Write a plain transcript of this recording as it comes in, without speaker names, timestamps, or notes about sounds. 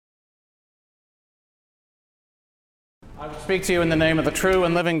I will speak to you in the name of the true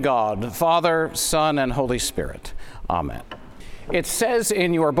and living God, Father, Son, and Holy Spirit. Amen. It says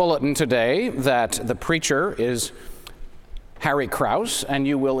in your bulletin today that the preacher is Harry Krauss, and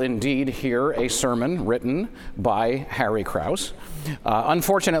you will indeed hear a sermon written by Harry Krauss.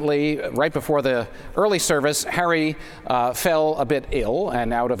 Unfortunately, right before the early service, Harry fell a bit ill,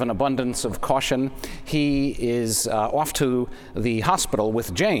 and out of an abundance of caution, he is off to the hospital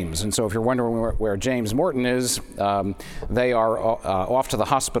with James. And so if you're wondering where James Morton is, they are off to the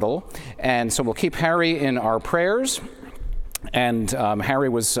hospital. And so we'll keep Harry in our prayers. And Harry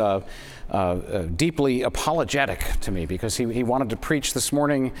was deeply apologetic to me because he wanted to preach this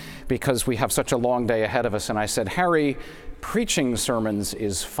morning because we have such a long day ahead of us. And I said, Harry, preaching sermons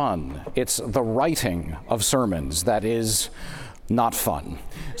is fun. It's the writing of sermons that is not fun.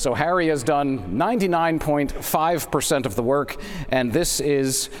 So Harry has done 99.5% of the work, and this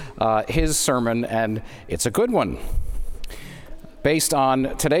is his sermon, and it's a good one. Based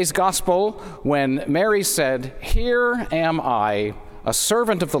on today's gospel, when Mary said, "Here am I, a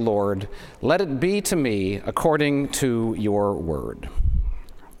servant of the Lord, let it be to me according to your word."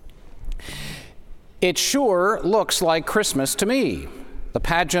 It sure looks like Christmas to me. The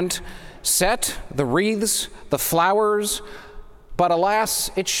pageant set, the wreaths, the flowers, but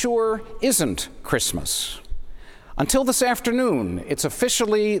alas, it sure isn't Christmas. Until this afternoon, it's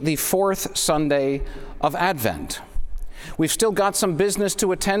officially the fourth Sunday of Advent. We've still got some business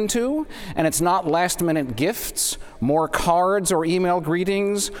to attend to, and it's not last-minute gifts, more cards or email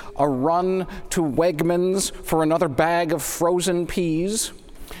greetings, a run to Wegmans for another bag of frozen peas.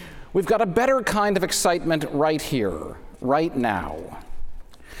 We've got a better kind of excitement right here, right now.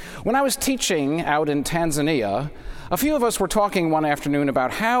 When I was teaching out in Tanzania, a few of us were talking one afternoon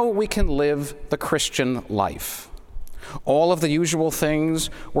about how we can live the Christian life. All of the usual things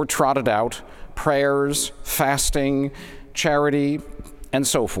were trotted out: prayers, fasting, charity, and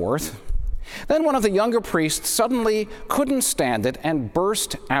so forth. Then one of the younger priests suddenly couldn't stand it and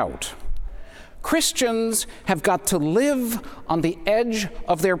burst out. Christians have got to live on the edge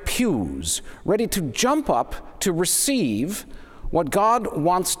of their pews, ready to jump up to receive what God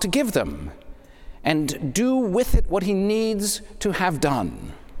wants to give them and do with it what he needs to have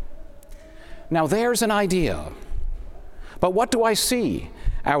done. Now there's an idea. But what do I see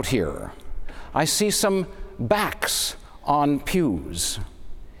out here? I see some backs on pews.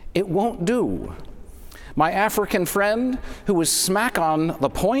 It won't do. My African friend, who was smack on the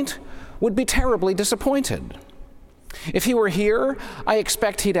point, would be terribly disappointed. If he were here, I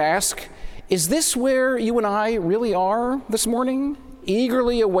expect he'd ask, "Is this where you and I really are this morning,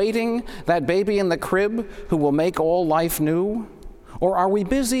 eagerly awaiting that baby in the crib who will make all life new? Or are we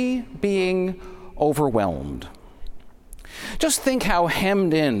busy being overwhelmed?" Just think how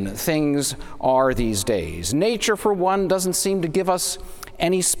hemmed in things are these days. Nature, for one, doesn't seem to give us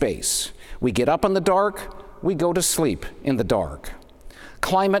any space. We get up in the dark, we go to sleep in the dark.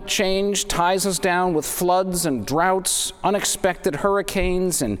 Climate change ties us down with floods and droughts, unexpected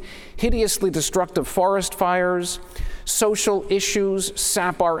hurricanes, and hideously destructive forest fires. Social issues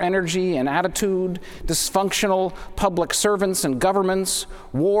sap our energy and attitude, dysfunctional public servants and governments,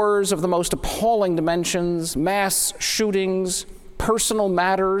 wars of the most appalling dimensions, mass shootings, personal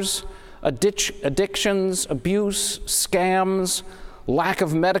matters, addictions, abuse, scams, lack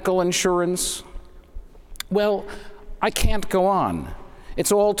of medical insurance. Well, I can't go on.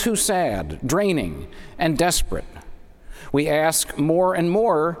 It's all too sad, draining, and desperate. We ask more and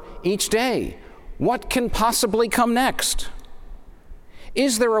more each day, what can possibly come next?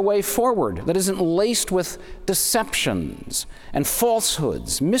 Is there a way forward that isn't laced with deceptions and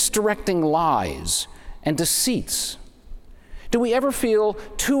falsehoods, misdirecting lies and deceits? Do we ever feel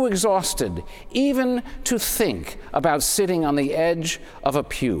too exhausted even to think about sitting on the edge of a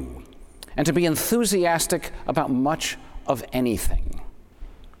pew and to be enthusiastic about much of anything?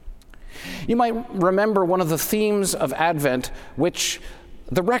 You might remember one of the themes of Advent, which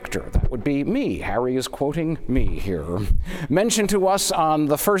the rector, that would be me, Harry is quoting me here, mentioned to us on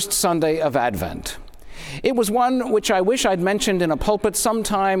the first Sunday of Advent. It was one which I wish I'd mentioned in a pulpit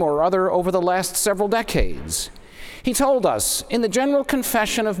sometime or other over the last several decades. He told us, in the general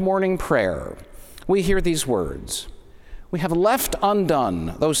confession of morning prayer, we hear these words: "We have left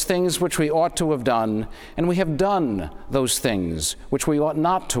undone those things which we ought to have done, and we have done those things which we ought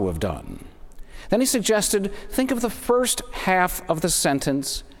not to have done." Then he suggested, think of the first half of the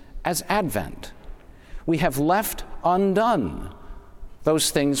sentence as Advent. We have left undone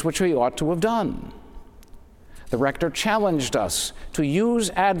those things which we ought to have done. The rector challenged us to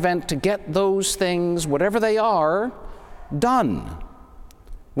use Advent to get those things, whatever they are, done.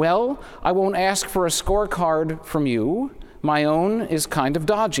 Well, I won't ask for a scorecard from you. My own is kind of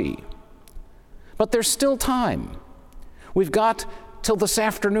dodgy. But there's still time. We've got till this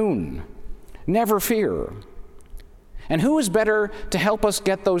afternoon. Never fear. And who is better to help us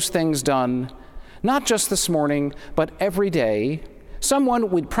get those things done, not just this morning, but every day? Someone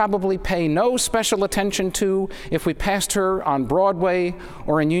we'd probably pay no special attention to if we passed her on Broadway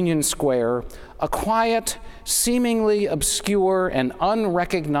or in Union Square, a quiet, seemingly obscure and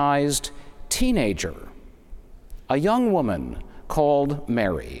unrecognized teenager, a young woman called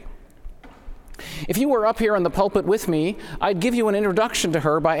Mary. If you were up here in the pulpit with me, I'd give you an introduction to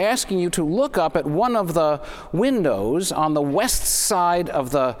her by asking you to look up at one of the windows on the west side of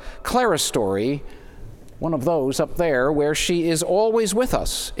the clerestory, one of those up there where she is always with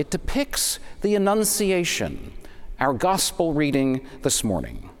us. It depicts the Annunciation, our gospel reading this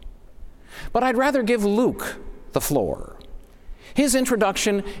morning. But I'd rather give Luke the floor. His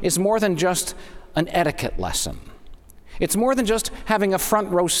introduction is more than just an etiquette lesson. It's more than just having a front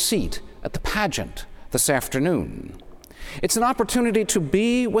row seat at the pageant this afternoon. It's an opportunity to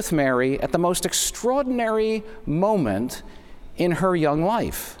be with Mary at the most extraordinary moment in her young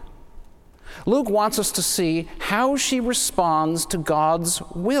life. Luke wants us to see how she responds to God's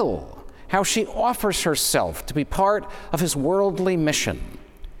will, how she offers herself to be part of his worldly mission.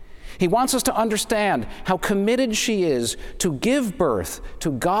 He wants us to understand how committed she is to give birth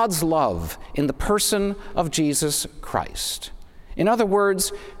to God's love in the person of Jesus Christ. In other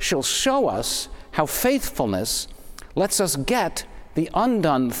words, she'll show us how faithfulness lets us get the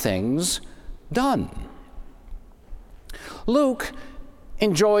undone things done. Luke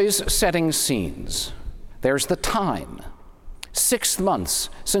enjoys setting scenes. There's the time, 6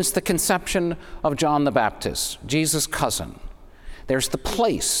 months since the conception of John the Baptist, Jesus' cousin. There's the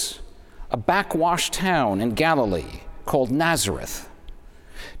place, a backwash town in Galilee called Nazareth.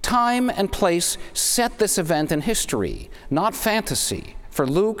 Time and place set this event in history, not fantasy, for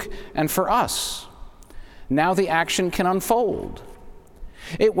Luke and for us. Now the action can unfold.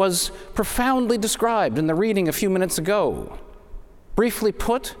 It was profoundly described in the reading a few minutes ago. Briefly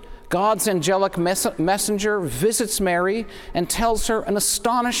put, God's angelic messenger visits Mary and tells her an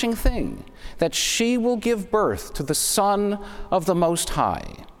astonishing thing, that she will give birth to the Son of the Most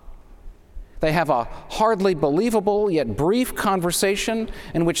High. They have a hardly believable yet brief conversation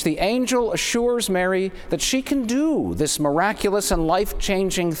in which the angel assures Mary that she can do this miraculous and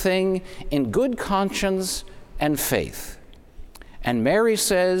life-changing thing in good conscience and faith. And Mary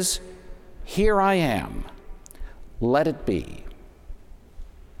says, "Here I am. Let it be."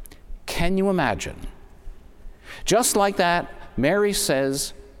 Can you imagine? Just like that, Mary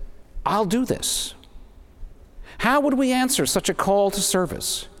says, "I'll do this." How would we answer such a call to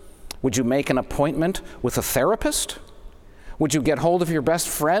service? Would you make an appointment with a therapist? Would you get hold of your best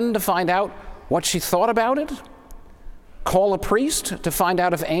friend to find out what she thought about it? Call a priest to find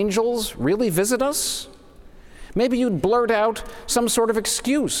out if angels really visit us? Maybe you'd blurt out some sort of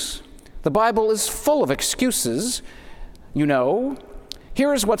excuse. The Bible is full of excuses, you know.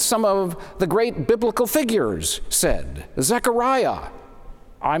 Here's what some of the great biblical figures said. Zechariah,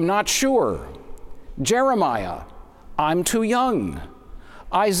 "I'm not sure." Jeremiah, "I'm too young."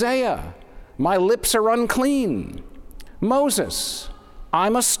 Isaiah, "My lips are unclean." Moses,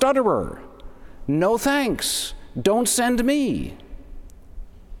 "I'm a stutterer." "No thanks, don't send me."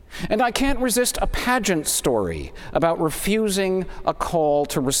 And I can't resist a pageant story about refusing a call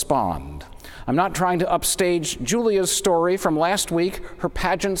to respond. I'm not trying to upstage Julia's story from last week. Her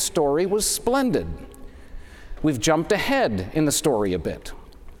pageant story was splendid. We've jumped ahead in the story a bit.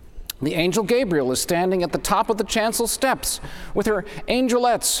 The angel Gabriel is standing at the top of the chancel steps with her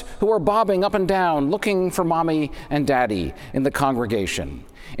angelettes who are bobbing up and down looking for mommy and daddy in the congregation.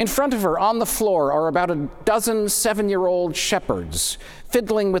 In front of her on the floor are about a dozen 7-year-old shepherds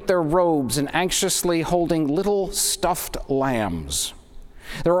fiddling with their robes and anxiously holding little stuffed lambs.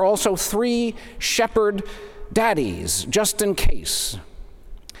 There are also 3 shepherd daddies just in case.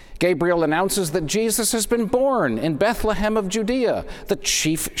 Gabriel announces that Jesus has been born in Bethlehem of Judea. The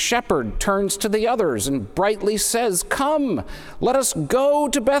chief shepherd turns to the others and brightly says, "Come, let us go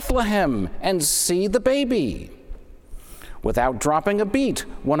to Bethlehem and see the baby." Without dropping a beat,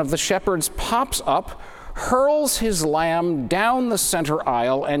 one of the shepherds pops up, hurls his lamb down the center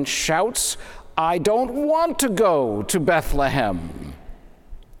aisle, and shouts, "I don't want to go to Bethlehem."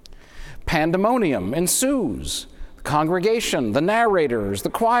 Pandemonium ensues. The congregation, the narrators, the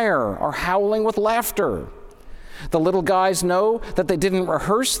choir are howling with laughter. The little guys know that they didn't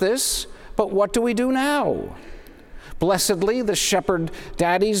rehearse this, but what do we do now? Blessedly, the shepherd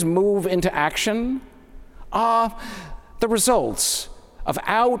daddies move into action. The results of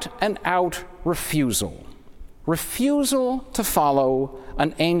out-and-out refusal. Refusal to follow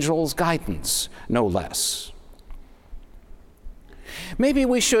an angel's guidance, no less. Maybe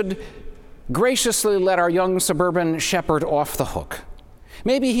we should graciously let our young suburban shepherd off the hook.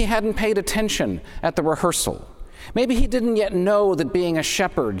 Maybe he hadn't paid attention at the rehearsal. Maybe he didn't yet know that being a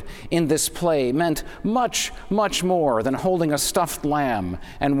shepherd in this play meant much, much more than holding a stuffed lamb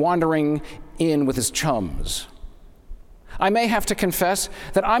and wandering in with his chums. I may have to confess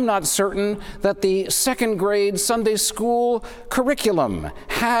that I'm not certain that the second grade Sunday school curriculum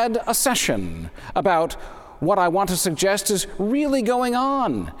had a session about what I want to suggest is really going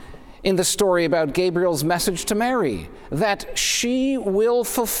on in the story about Gabriel's message to Mary, that she will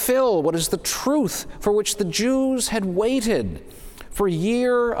fulfill what is the truth for which the Jews had waited for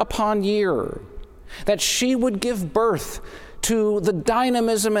year upon year, that she would give birth to the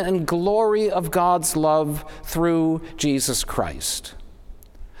dynamism and glory of God's love through Jesus Christ.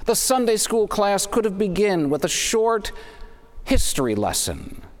 The Sunday school class could have begun with a short history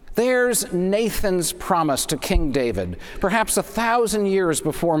lesson. There's Nathan's promise to King David, perhaps 1,000 years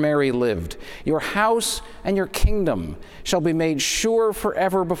before Mary lived. Your house and your kingdom shall be made sure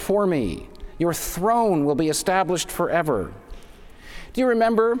forever before me. Your throne will be established forever. Do you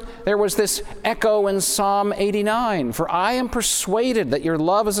remember there was this echo in Psalm 89? For I am persuaded that your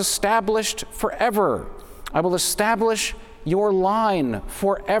love is established forever. I will establish your line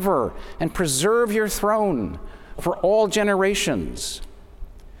forever and preserve your throne for all generations.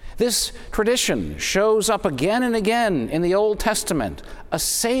 This tradition shows up again and again in the Old Testament. A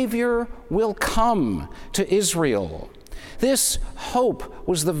Savior will come to Israel. This hope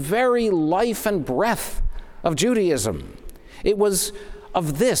was the very life and breath of Judaism. It was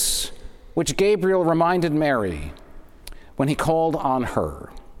of this which Gabriel reminded Mary when he called on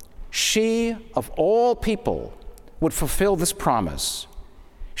her. She, of all people, would fulfill this promise.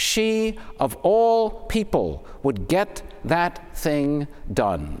 She, of all people, would get that thing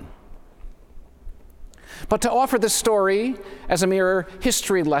done. But to offer this story as a mere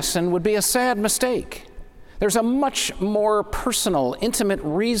history lesson would be a sad mistake. There's a much more personal, intimate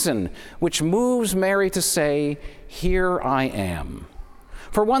reason which moves Mary to say, "Here I am."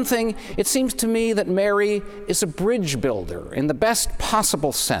 For one thing, it seems to me that Mary is a bridge builder in the best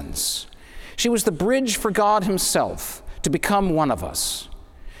possible sense. She was the bridge for God himself to become one of us.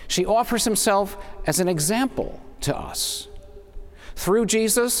 She offers himself as an example to us. Through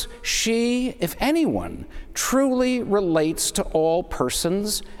Jesus, she, if anyone, truly relates to all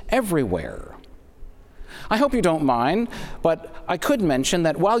persons everywhere. I hope you don't mind, but I could mention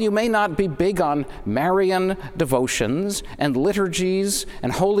that while you may not be big on Marian devotions and liturgies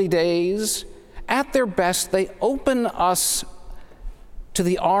and holy days, at their best they open us to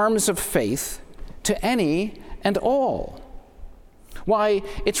the arms of faith to any and all. Why,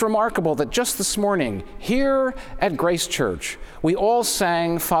 it's remarkable that just this morning, here at Grace Church, we all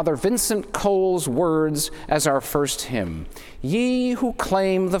sang Father Vincent Cole's words as our first hymn, "Ye who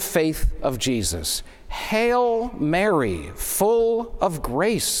claim the faith of Jesus, Hail Mary, full of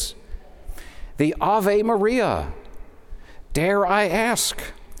grace." The Ave Maria. Dare I ask,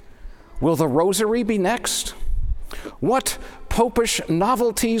 will the Rosary be next? What popish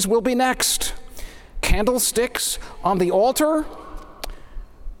novelties will be next? Candlesticks on the altar?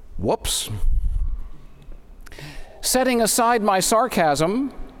 Whoops. Setting aside my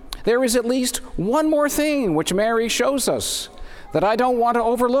sarcasm, there is at least one more thing which Mary shows us that I don't want to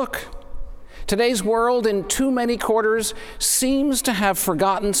overlook. Today's world, in too many quarters, seems to have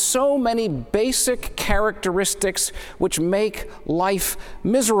forgotten so many basic characteristics which make life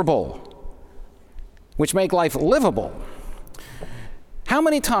miserable, which make life livable. How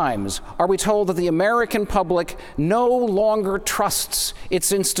many times are we told that the American public no longer trusts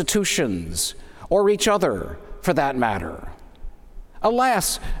its institutions, or each other, for that matter?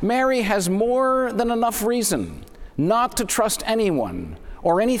 Alas, Mary has more than enough reason not to trust anyone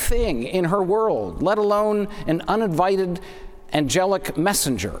or anything in her world, let alone an uninvited angelic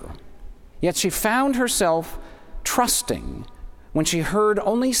messenger. Yet she found herself trusting when she heard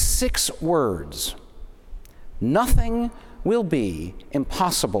only 6 words. Nothing will be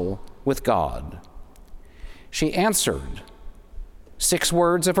impossible with God. She answered 6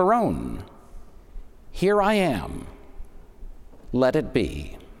 words of her own. Here I am. Let it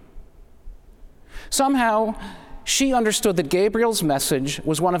be. Somehow, she understood that Gabriel's message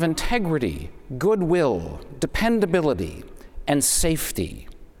was one of integrity, goodwill, dependability, and safety.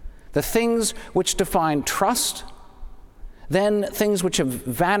 The things which define trust, then things which have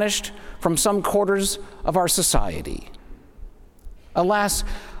vanished from some quarters of our society. Alas,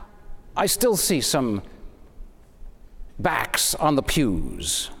 I still see some backs on the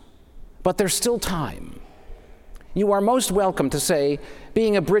pews, but there's still time. You are most welcome to say,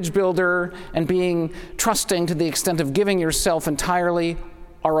 being a bridge builder and being trusting to the extent of giving yourself entirely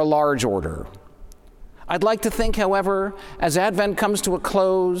are a large order. I'd like to think, however, as Advent comes to a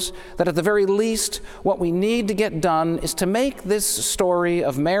close, that at the very least, what we need to get done is to make this story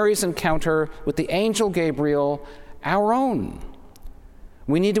of Mary's encounter with the angel Gabriel our own.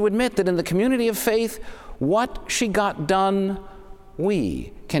 We need to admit that in the community of faith, what she got done,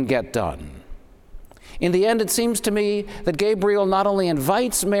 we can get done. In the end, it seems to me that Gabriel not only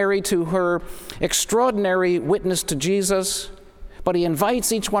invites Mary to her extraordinary witness to Jesus, but he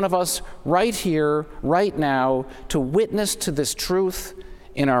invites each one of us right here, right now, to witness to this truth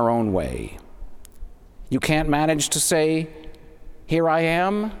in our own way. You can't manage to say, "Here I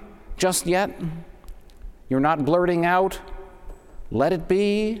am," just yet. You're not blurting out, "Let it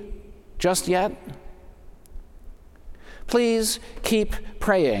be," just yet. Please keep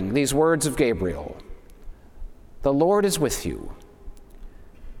praying these words of Gabriel. The Lord is with you.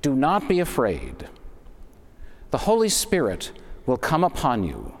 Do not be afraid. The Holy Spirit will come upon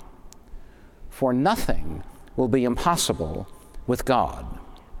you, for nothing will be impossible with God.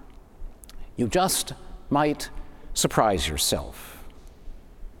 You just might surprise yourself.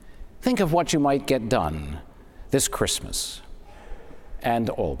 Think of what you might get done this Christmas and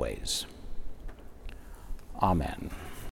always. Amen.